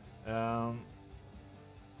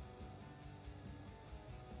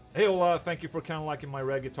 Hey Ola, thank you for kind of liking my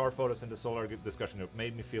rare guitar photos in the solar discussion group.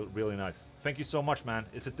 Made me feel really nice. Thank you so much, man.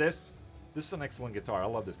 Is it this? This is an excellent guitar. I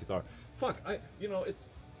love this guitar. Fuck, you know,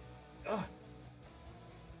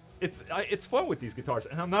 it's fun with these guitars,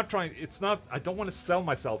 and I'm not trying. It's not. I don't want to sell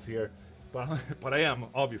myself here, but I am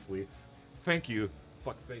obviously. Thank you,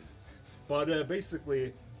 fuck face. But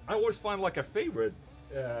basically, I always find like a favorite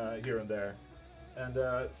here and there, and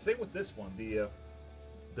same with this one, the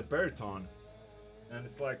baritone, and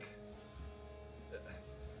it's like.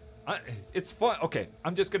 It's fun. Okay,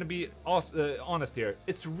 I'm just gonna be honest here.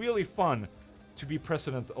 It's really fun to be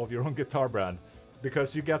president of your own guitar brand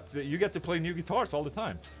because you get to play new guitars all the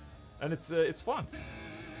time, and it's fun.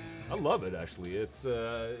 I love it actually. It's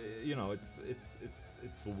you know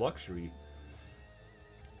it's luxury.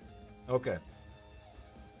 Okay.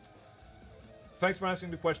 Thanks for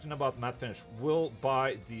answering the question about matte finish. Will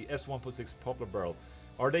buy the S1.6 Poplar Barrel.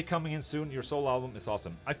 Are they coming in soon? Your solo album is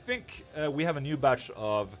awesome. I think we have a new batch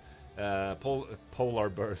of Poplar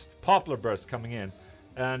Burst coming in,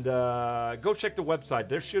 and go check the website.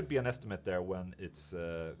 There should be an estimate there when it's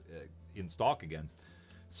in stock again.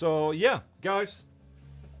 So yeah, guys,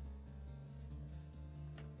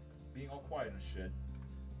 being all quiet and shit.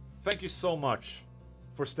 Thank you so much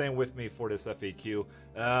for staying with me for this FAQ.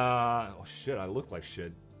 Oh shit, I look like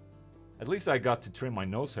shit. At least I got to trim my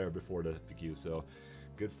nose hair before the FAQ, so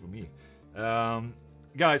good for me.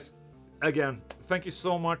 Guys, again, thank you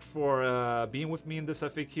so much for being with me in this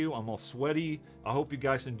FAQ. I'm all sweaty. I hope you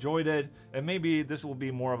guys enjoyed it. And maybe this will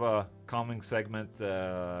be more of a calming segment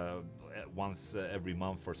once every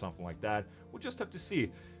month or something like that. We'll just have to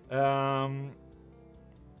see. A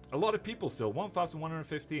lot of people still,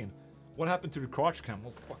 1,115. What happened to the crotch cam?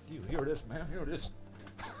 Well, fuck you. Here it is, man. Here it is.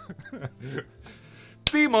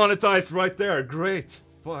 Demonetized right there. Great.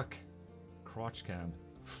 Fuck. Crotch cam.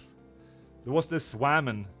 There was this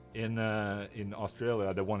swammen in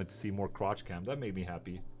Australia that wanted to see more crotch cam. That made me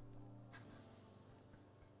happy.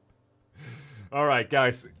 All right,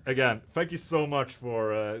 guys. Again, thank you so much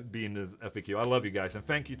for being this FAQ. I love you guys, and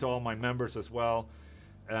thank you to all my members as well.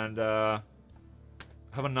 And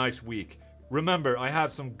have a nice week. Remember, I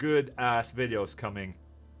have some good ass videos coming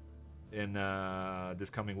in this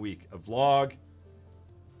coming week. A vlog.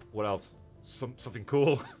 What else? Something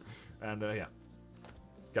cool. And yeah,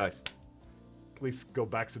 guys. Please go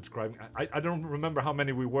back subscribing. I don't remember how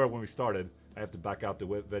many we were when we started. I have to back out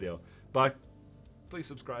the video. But please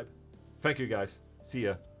subscribe. Thank you guys. See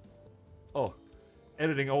ya. Oh,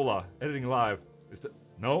 editing Ola. Editing live.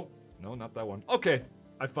 No, not that one. Okay,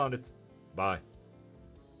 I found it. Bye.